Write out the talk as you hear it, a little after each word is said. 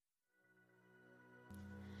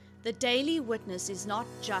The Daily Witness is not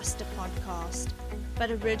just a podcast,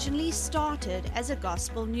 but originally started as a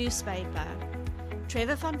gospel newspaper.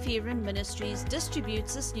 Trevor van Vuren Ministries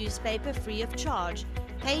distributes this newspaper free of charge,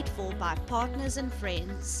 paid for by partners and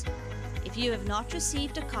friends. If you have not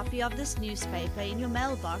received a copy of this newspaper in your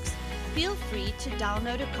mailbox, feel free to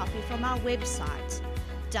download a copy from our website,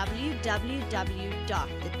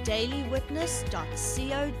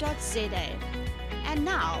 www.thedailywitness.co.za. And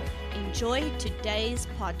now, enjoy today's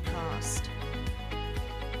podcast.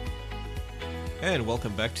 And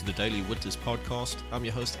welcome back to the Daily Witness podcast. I'm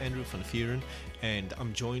your host, Andrew van Vuren, and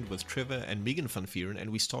I'm joined with Trevor and Megan van Vuren,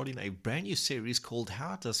 and we're starting a brand new series called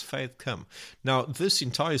How Does Faith Come? Now, this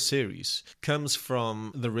entire series comes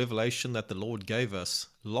from the revelation that the Lord gave us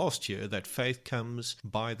last year, that faith comes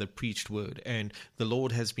by the preached word, and the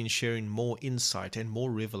Lord has been sharing more insight and more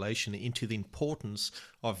revelation into the importance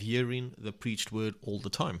of hearing the preached word all the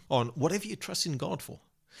time on whatever you trust in God for.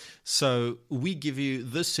 So we give you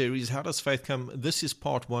this series, How Does Faith Come? This is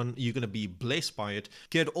part 1. You're going to be blessed by it.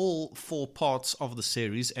 Get all 4 parts of the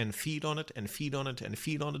series and feed on it and feed on it and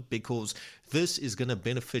feed on it, because this is going to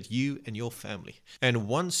benefit you and your family. And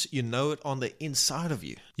once you know it on the inside of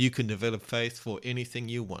you, you can develop faith for anything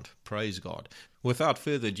you want. Praise God. Without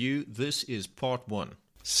further ado, this is part 1.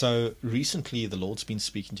 So recently the Lord's been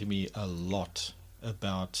speaking to me a lot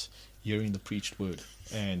about hearing the preached word.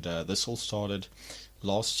 And this all started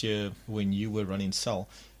last year when you were running cell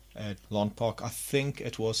at Lawn Park. I think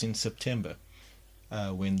it was in September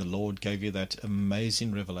when the Lord gave you that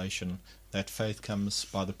amazing revelation that faith comes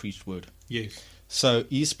by the preached word. Yes. So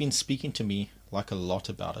he's been speaking to me like a lot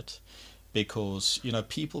about it, because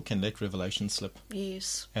people can let revelation slip.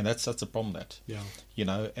 Yes. And that's a problem, that. Yeah.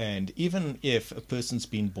 And even if a person's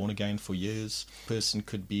been born again for years, a person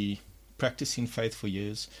could be practicing faith for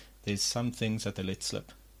years, there's some things that they let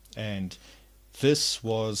slip. And this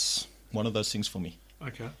was one of those things for me.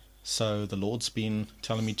 Okay. So the Lord's been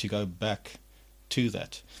telling me to go back to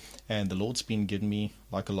that. And the Lord's been giving me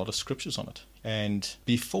like a lot of scriptures on it. And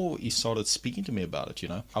before he started speaking to me about it,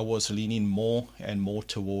 I was leaning more and more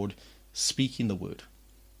toward speaking the word.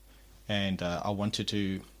 And I wanted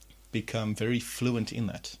to become very fluent in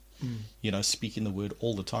that, speaking the word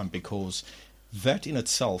all the time, because that in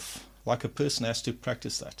itself, like, a person has to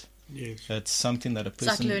practice that. Yes. It's something that a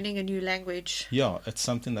person... It's like learning a new language. Yeah, it's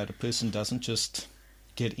something that a person doesn't just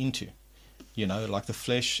get into. Like the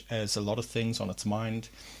flesh has a lot of things on its mind.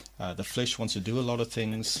 The flesh wants to do a lot of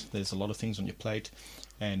things. There's a lot of things on your plate.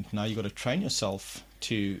 And now you've got to train yourself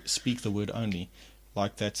to speak the word only.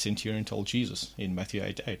 Like that centurion told Jesus in Matthew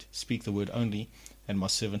 8:8. Speak the word only, and my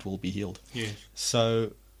servant will be healed. Yes.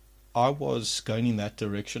 So I was going in that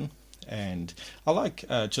direction. And I like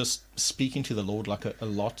just speaking to the Lord like a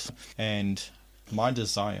lot. And my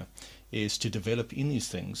desire is to develop in these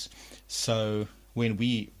things. So when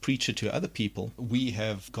we preach it to other people, we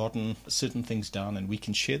have gotten certain things down, and we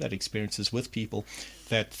can share that experiences with people,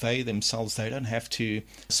 that they themselves, they don't have to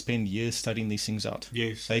spend years studying these things out.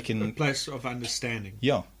 Yes. They can, a place of understanding.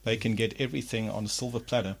 Yeah, they can get everything on a silver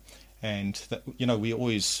platter. And we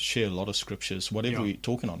always share a lot of scriptures, whatever we're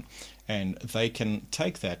talking on, and they can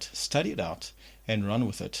take that, study it out, and run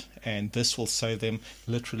with it. And this will save them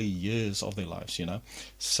literally years of their lives.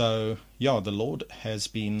 So the Lord has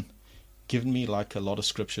been giving me like a lot of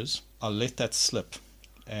scriptures. I let that slip,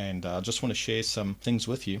 and I just want to share some things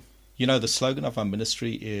with you. The slogan of our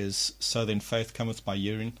ministry is, "So then faith cometh by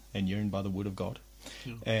hearing, and hearing by the word of God."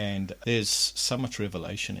 Yeah. And there's so much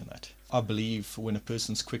revelation in that. I believe when a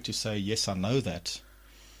person's quick to say, yes, I know that,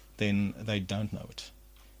 then they don't know it.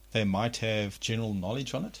 They might have general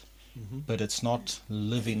knowledge on it, but it's not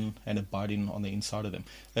living and abiding on the inside of them.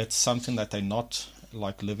 It's something that they're not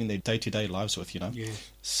like living their day-to-day lives with, Yes.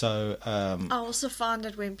 So I also find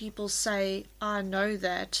that when people say, I know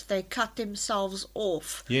that, they cut themselves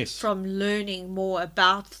off from learning more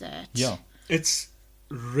about that. Yeah. It's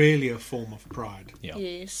really a form of pride. Yeah.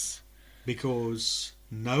 Yes. Because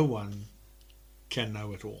no one can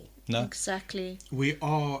know it all. No. Exactly. We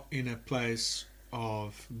are in a place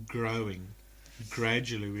of growing.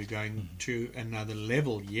 Gradually we're going to another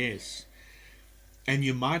level, yes. And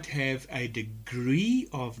you might have a degree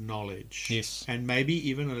of knowledge. Yes. And maybe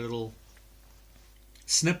even a little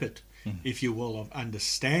snippet, if you will, of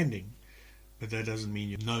understanding. But that doesn't mean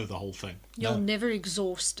you know the whole thing. You'll never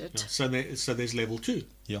exhaust it. No. So there's level 2.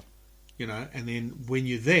 Yeah. And then when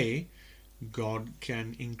you're there, God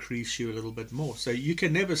can increase you a little bit more. So you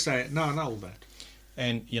can never say, no, I know all that.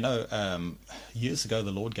 And, years ago,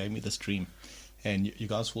 the Lord gave me this dream, and you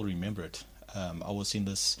guys will remember it. I was in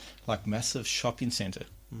this like massive shopping center,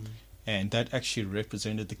 and that actually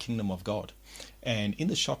represented the kingdom of God. And in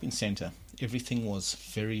the shopping center, everything was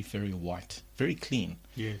very, very white, very clean.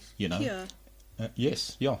 Yes. You know. Pure.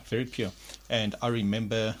 Yes, yeah, very pure. And I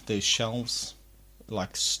remember the shelves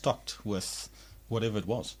like stocked with whatever it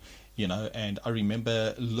was, you know. And I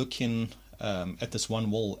remember looking at this one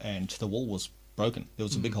wall, and the wall was broken. There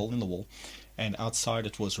was a big hole in the wall, and outside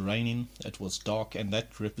it was raining, it was dark, and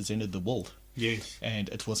that represented the world. Yes. And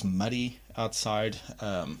it was muddy outside.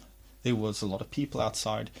 There was a lot of people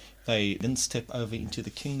outside. They didn't step over into the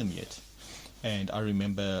kingdom yet. And I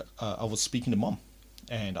remember I was speaking to Mom,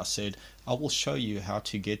 and I said, I will show you how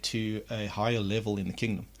to get to a higher level in the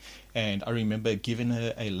kingdom. And I remember giving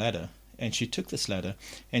her a ladder, and she took this ladder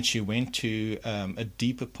and she went to a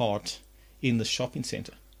deeper part in the shopping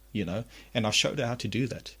center, you know, and I showed her how to do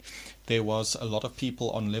that. There was a lot of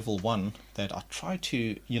people on level 1 that I tried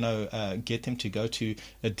to, you know, get them to go to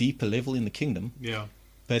a deeper level in the kingdom, Yeah.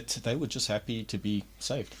 but they were just happy to be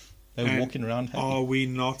saved. They were And walking around happy. Are we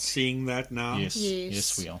not seeing that now? Yes, Yes.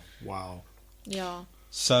 yes, we are. Wow. Yeah.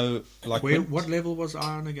 So, like, What level was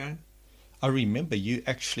I on again? I remember you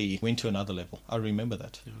actually went to another level. I remember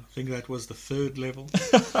that. Yeah, I think that was the 3rd level.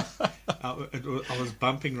 I was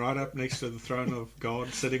bumping right up next to the throne of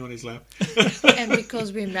God, sitting on his lap. And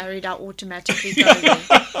because we're married, I automatically go there.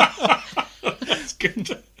 That's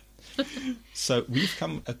good. So we've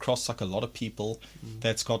come across like a lot of people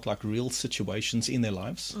that's got like real situations in their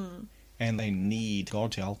lives, and they need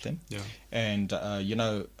God to help them. Yeah. And you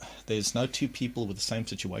know, there's no two people with the same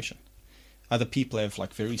situation. Other people have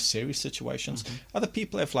like very serious situations. Other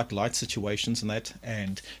people have like light situations and that,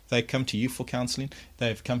 and they come to you for counseling.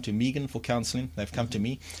 They've come to Megan for counseling. They've come to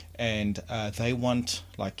me, and they want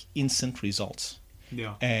like instant results.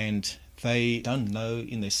 Yeah. And they don't know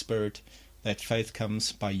in their spirit that faith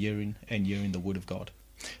comes by hearing and hearing the word of God.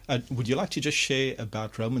 Would you like to just share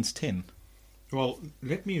about Romans 10? Well,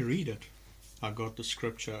 let me read it. I got the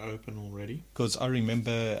scripture open already. Because I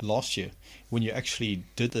remember last year when you actually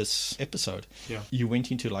did this episode, Yeah. you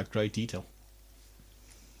went into like great detail.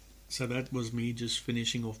 So that was me just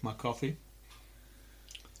finishing off my coffee.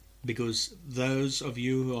 Because those of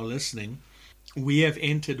you who are listening, we have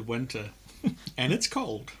entered winter and it's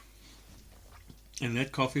cold. And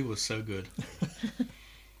that coffee was so good.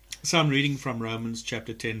 So I'm reading from Romans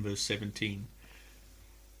chapter 10 verse 17.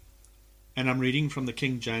 And I'm reading from the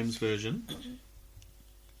King James Version.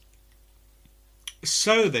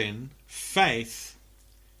 So then, faith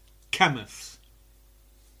cometh.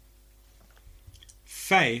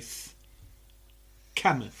 Faith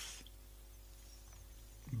cometh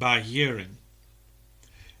by hearing,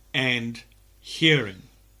 and hearing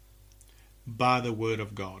by the word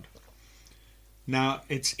of God. Now,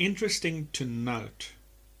 it's interesting to note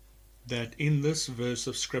that in this verse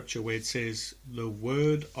of scripture where it says the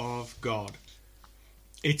word of God,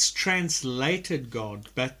 it's translated God,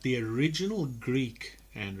 but the original Greek,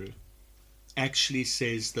 Andrew, actually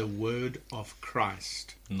says the word of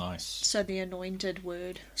Christ. Nice. So the anointed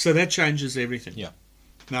word. So that changes everything. Yeah.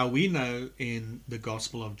 Now we know in the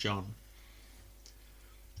Gospel of John,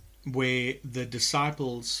 where the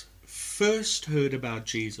disciples first heard about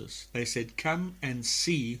Jesus, they said, "Come and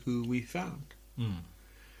see who we found."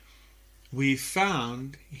 We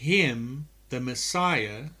found him, the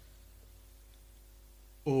Messiah,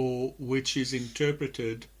 or which is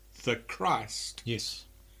interpreted the Christ. Yes.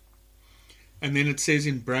 And then it says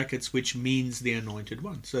in brackets, which means the anointed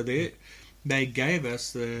one. So they gave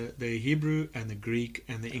us the Hebrew and the Greek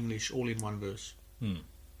and the English all in one verse.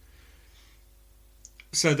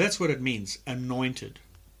 So that's what it means, anointed.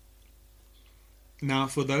 Now,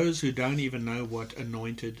 for those who don't even know what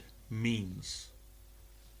anointed means,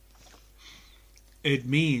 it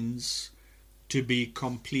means to be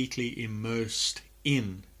completely immersed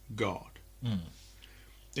in God.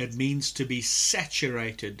 It means to be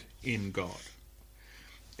saturated in God.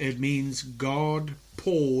 It means God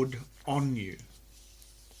poured on you.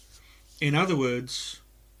 In other words,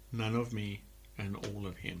 none of me and all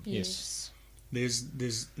of him. Yes.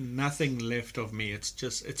 There's nothing left of me.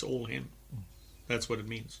 It's all him. That's what it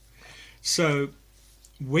means. So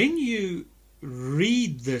when you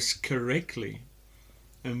read this correctly,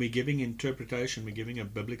 and we're giving interpretation, we're giving a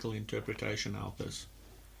biblical interpretation out of this.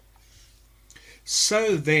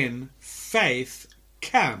 So then, faith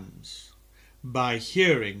comes by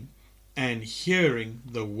hearing, and hearing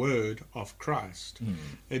the word of Christ.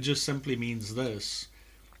 It just simply means this.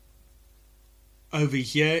 Over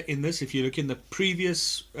here in this, if you look in the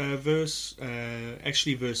previous verse,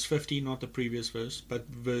 actually verse 15, not the previous verse, but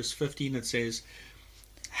verse 15, it says,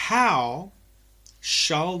 "How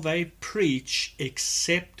shall they preach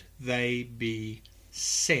except they be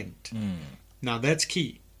sent. Now that's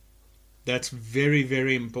key. That's very,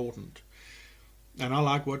 very important. And I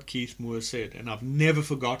like what Keith Moore said, and I've never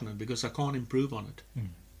forgotten it because I can't improve on it.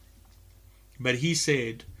 But he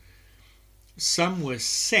said, some were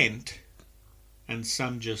sent and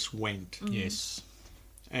some just went. Yes.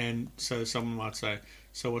 And so someone might say,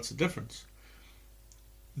 so what's the difference?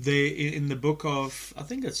 There in the book of, I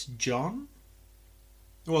think it's John,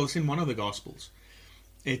 well, it's in one of the Gospels,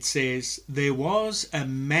 it says, there was a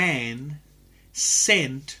man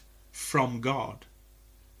sent from God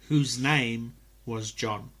whose name was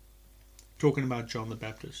John. Talking about John the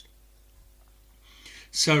Baptist.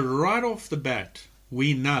 So right off the bat,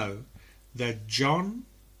 we know that John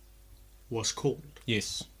was called.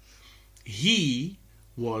 Yes. He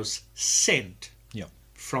was sent Yeah.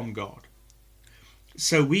 from God.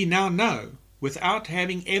 So we now know, without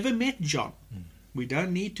having ever met John, we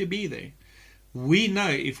don't need to be there. We know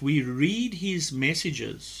if we read his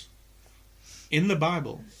messages in the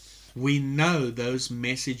Bible, we know those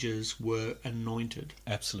messages were anointed.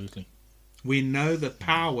 Absolutely. We know the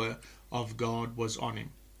power of God was on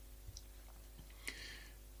him.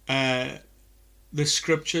 The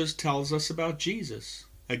scriptures tells us about Jesus.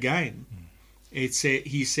 Again, he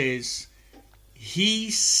says,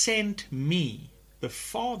 he sent me. The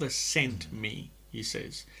Father sent me, he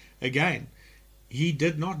says. Again, he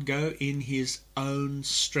did not go in his own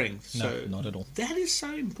strength. No, So not at all. that is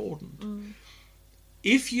so important.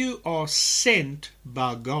 If you are sent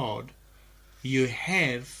by God, you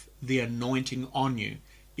have the anointing on you.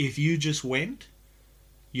 If you just went,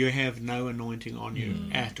 you have no anointing on you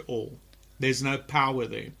at all. There's no power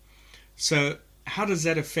there. So how does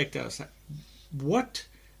that affect us? What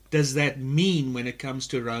does that mean when it comes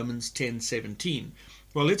to Romans 10:17?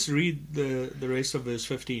 Well, let's read the rest of verse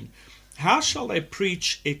 15. How shall they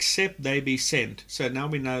preach except they be sent? So now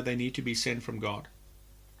we know they need to be sent from God.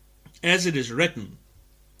 As it is written,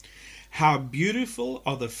 how beautiful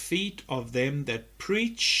are the feet of them that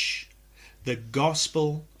preach the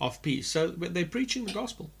gospel of peace. So they're preaching the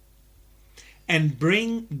gospel. And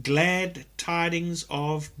bring glad tidings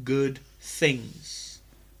of good things.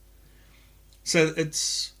 So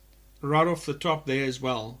it's right off the top there as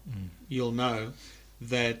well. You'll know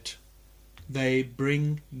that they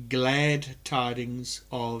bring glad tidings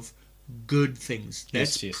of good things.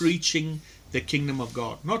 That's Yes. preaching the kingdom of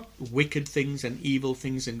God. Not wicked things and evil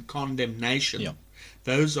things and condemnation. Yeah.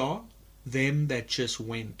 Those are them that just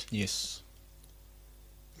went. Yes.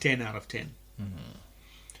 10 out of 10.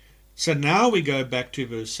 So now we go back to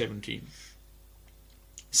verse 17.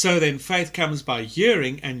 So then faith comes by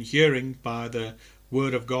hearing, and hearing by the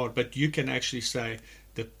word of God. But you can actually say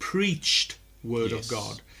the preached word of Yes.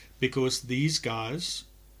 God, because these guys,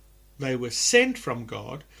 they were sent from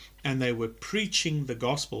God and they were preaching the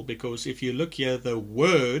gospel. Because if you look here, the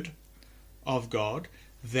word of God,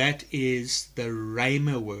 that is the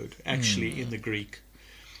rhema word actually in the Greek.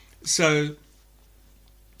 So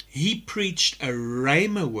he preached a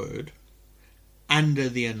rhema word under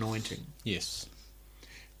the anointing. Yes.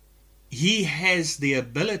 He has the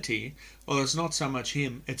ability, or it's not so much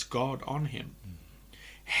him, it's God on him,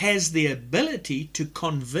 has the ability to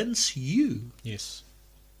convince you Yes.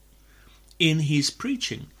 in his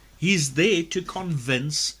preaching. He's there to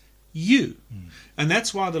convince you. And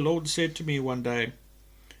that's why the Lord said to me one day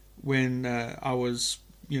when I was,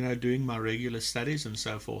 doing my regular studies and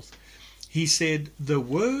so forth. He said, the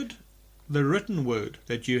word, the written word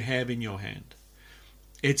that you have in your hand,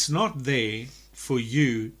 it's not there for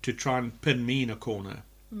you to try and pin me in a corner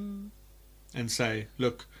and say,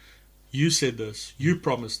 look, you said this, you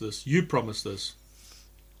promised this, you promised this.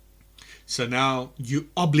 So now you're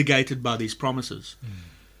obligated by these promises.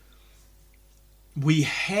 We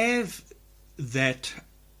have that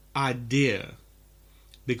idea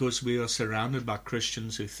because we are surrounded by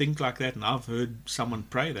Christians who think like that, and I've heard someone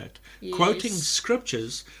pray that, quoting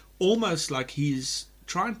scriptures almost like he's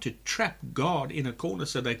trying to trap God in a corner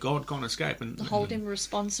so that God can't escape. And Hold him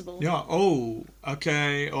responsible. yeah, oh,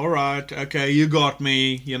 okay, all right, okay, you got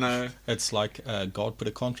me, It's like God put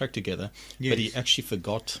a contract together, Yes. but he actually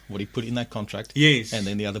forgot what he put in that contract. Yes. And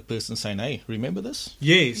then the other person saying, hey, remember this?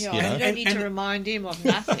 Yes. Yeah, You know? you don't need to remind him of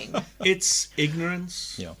nothing. It's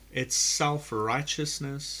ignorance. Yeah. It's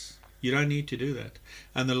self-righteousness. You don't need to do that.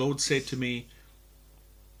 And the Lord said to me,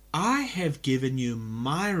 I have given you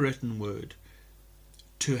my written word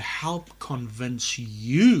to help convince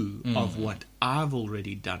you of what I've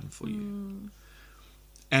already done for you.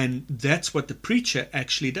 And that's what the preacher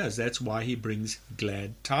actually does. That's why he brings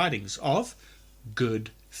glad tidings of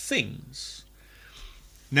good things.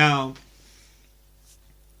 Now,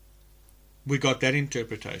 we got that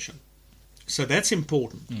interpretation. So that's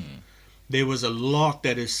important. There was a lot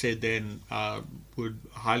that is said then. I would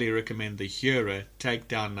highly recommend the hearer take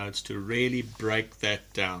down notes to really break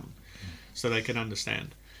that down so they can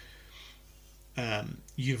understand.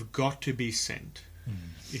 You've got to be sent.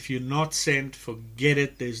 If you're not sent, forget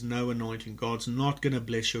it. There's no anointing. God's not going to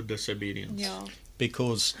bless your disobedience. Yeah.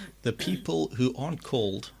 Because the people who aren't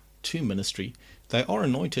called to ministry, they are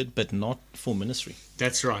anointed, but not for ministry.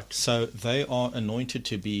 That's right. So they are anointed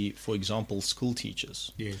to be, for example, school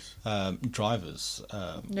teachers, Yes. drivers,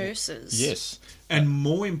 Nurses. yes, And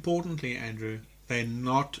more importantly, Andrew, they're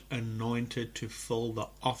not anointed to fill the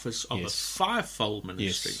office of Yes. a fivefold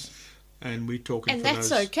ministry. yes, And we're talking And for that's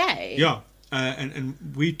those. okay. Yeah. And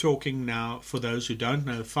we're talking now, for those who don't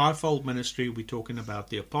know, fivefold ministry, we're talking about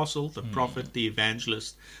the apostle, the prophet, the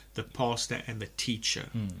evangelist, the pastor, and the teacher.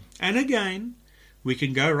 And again, we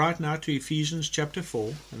can go right now to Ephesians chapter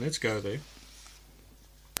 4, and let's go there.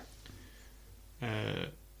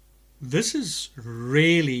 This is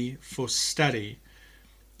really for study.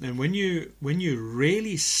 And when you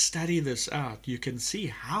really study this out, you can see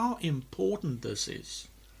how important this is.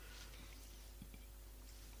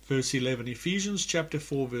 Verse 11, Ephesians chapter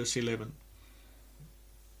 4, verse 11.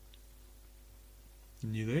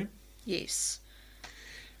 You there? Yes.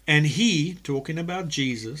 And he, talking about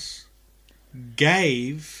Jesus,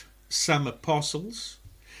 gave some apostles,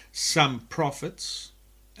 some prophets,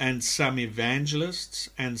 and some evangelists,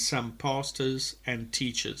 and some pastors and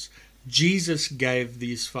teachers. Jesus gave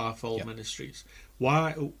these fivefold ministries.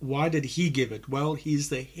 Why did he give it? Well, he's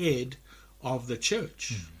the head of the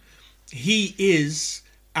church. He is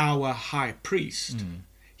our high priest.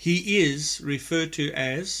 He is referred to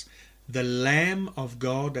as the Lamb of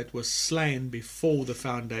God that was slain before the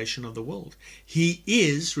foundation of the world. He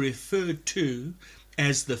is referred to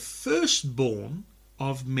as the firstborn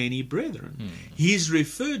of many brethren. He is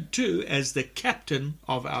referred to as the captain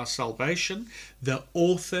of our salvation, the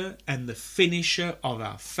author and the finisher of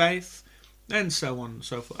our faith, and so on and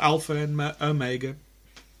so forth, Alpha and Omega.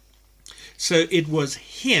 So it was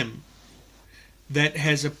him that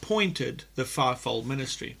has appointed the fivefold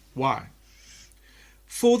ministry. Why?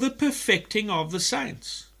 For the perfecting of the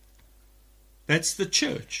saints. That's the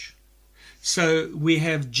church. So we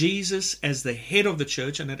have Jesus as the head of the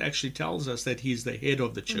church, and it actually tells us that he's the head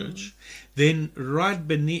of the church. Then right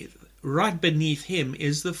beneath him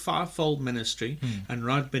is the fivefold ministry, and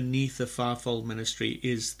right beneath the fivefold ministry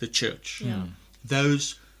is the church. Yeah.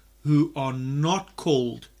 Those who are not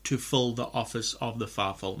called to fill the office of the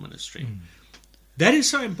fivefold ministry. That is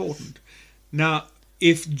so important. Now,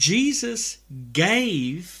 if Jesus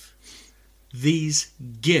gave these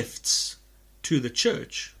gifts to the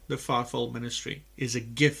church, the fivefold ministry is a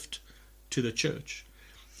gift to the church.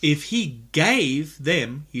 If he gave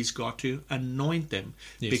them, he's got to anoint them,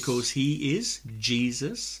 because he is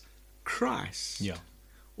Jesus Christ. yeah,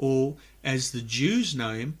 Or, as the Jews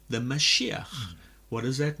know him, the Mashiach. What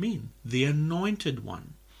does that mean? The anointed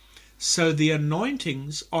one. So the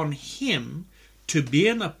anointings on him to be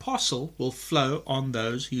an apostle will flow on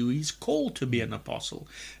those who he's called to be an apostle.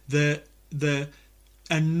 The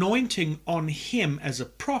anointing on him as a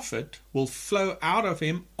prophet will flow out of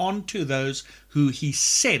him onto those who he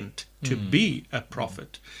sent to be a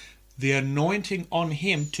prophet. The anointing on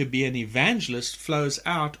him to be an evangelist flows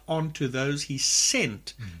out onto those he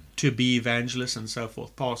sent to be evangelists and so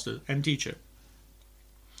forth, pastor and teacher.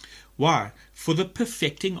 Why? For the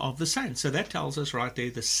perfecting of the saints. So that tells us right there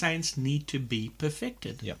the saints need to be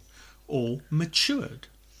perfected or matured.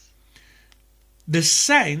 The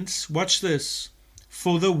saints, watch this,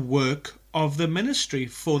 for the work of the ministry,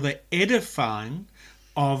 for the edifying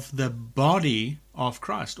of the body of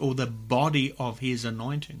Christ, or the body of his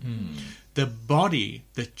anointing. The body,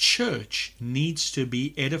 the church, needs to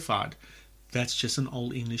be edified. That's just an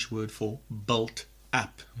old English word for built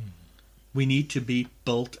up. We need to be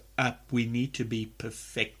built up. We need to be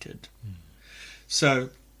perfected. So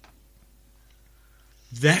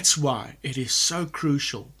that's why it is so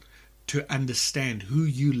crucial to understand who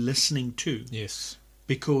you're listening to. yes,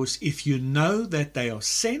 Because if you know that they are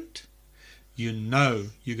sent, you know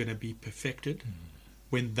you're going to be perfected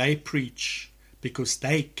when they preach, because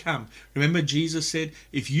they come. Remember, Jesus said,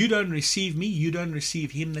 if you don't receive me, you don't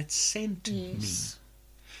receive him that sent me. It's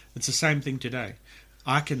the same thing today.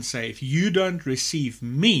 I can say, if you don't receive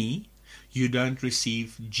me, you don't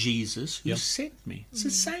receive Jesus who sent me. It's the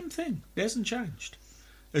same thing. It hasn't changed.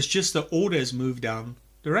 It's just the order has moved down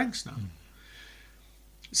the ranks now.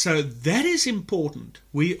 So that is important.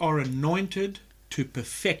 We are anointed to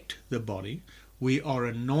perfect the body. We are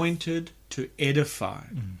anointed to edify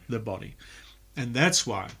the body. And that's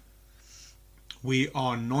why We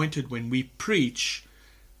are anointed when we preach.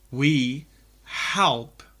 We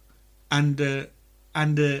help under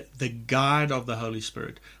the guide of the Holy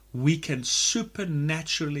Spirit. We can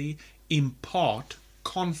supernaturally impart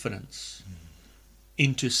confidence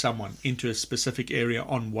into someone, into a specific area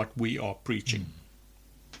on what we are preaching.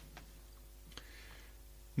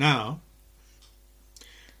 Now,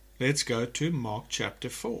 let's go to Mark chapter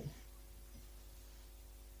 4.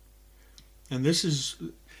 And this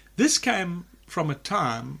came from a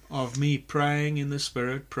time of me praying in the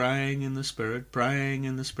Spirit, praying in the Spirit, praying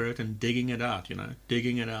in the Spirit, and digging it out,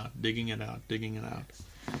 digging it out, digging it out, digging it out.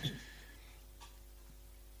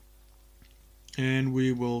 And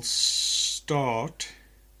we will start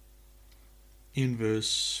in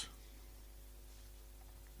verse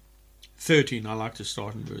 13. I like to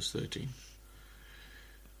start in verse 13.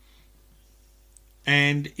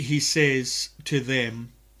 And he says to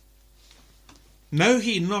them, know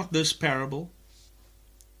ye not this parable?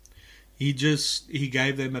 He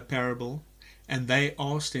gave them a parable, and they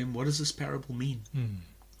asked him, what does this parable mean?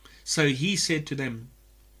 So he said to them,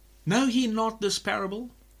 know ye not this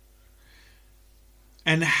parable?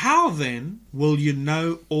 And how then will you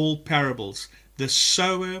know all parables? The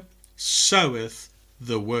sower soweth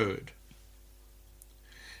the word.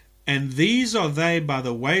 And these are they by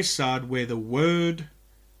the wayside where the word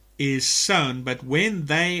is sown, but when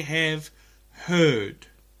they have heard,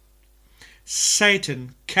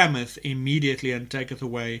 Satan cometh immediately and taketh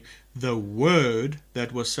away the word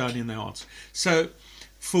that was sown in their hearts. So,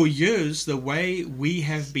 for years, the way we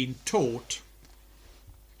have been taught,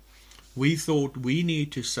 we thought we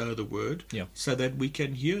need to sow the word so that we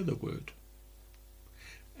can hear the word.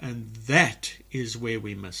 And that is where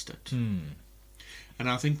we missed it. And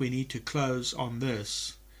I think we need to close on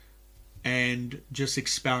this and just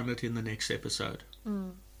expound it in the next episode.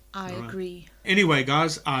 I agree. Anyway,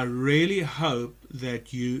 guys, I really hope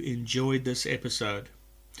that you enjoyed this episode.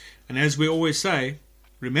 And as we always say,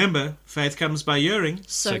 remember, faith comes by hearing.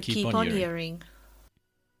 So keep on hearing.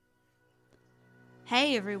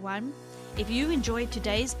 Hey everyone, if you enjoyed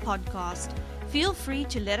today's podcast, feel free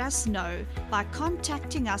to let us know by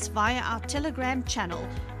contacting us via our Telegram channel,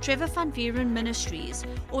 Trevor Van Vieren Ministries,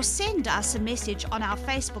 or send us a message on our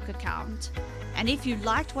Facebook account. And if you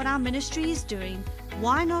liked what our ministry is doing,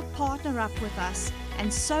 why not partner up with us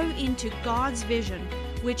and sow into God's vision,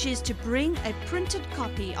 which is to bring a printed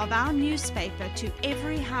copy of our newspaper to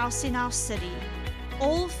every house in our city.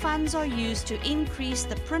 All funds are used to increase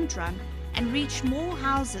the print run and reach more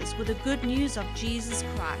houses with the good news of Jesus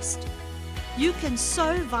Christ. You can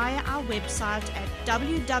sow via our website at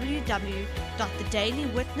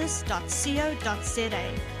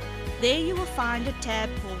www.thedailywitness.co.za. There you will find a tab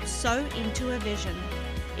called Sow into a Vision.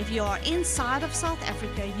 If you are inside of South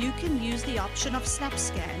Africa, you can use the option of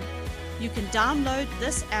SnapScan. You can download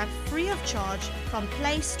this app free of charge from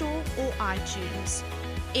Play Store or iTunes.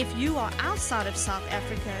 If you are outside of South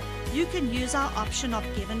Africa, you can use our option of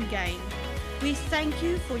Give and Gain. We thank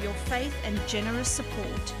you for your faith and generous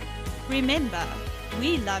support. Remember,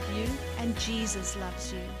 we love you and Jesus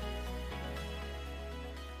loves you.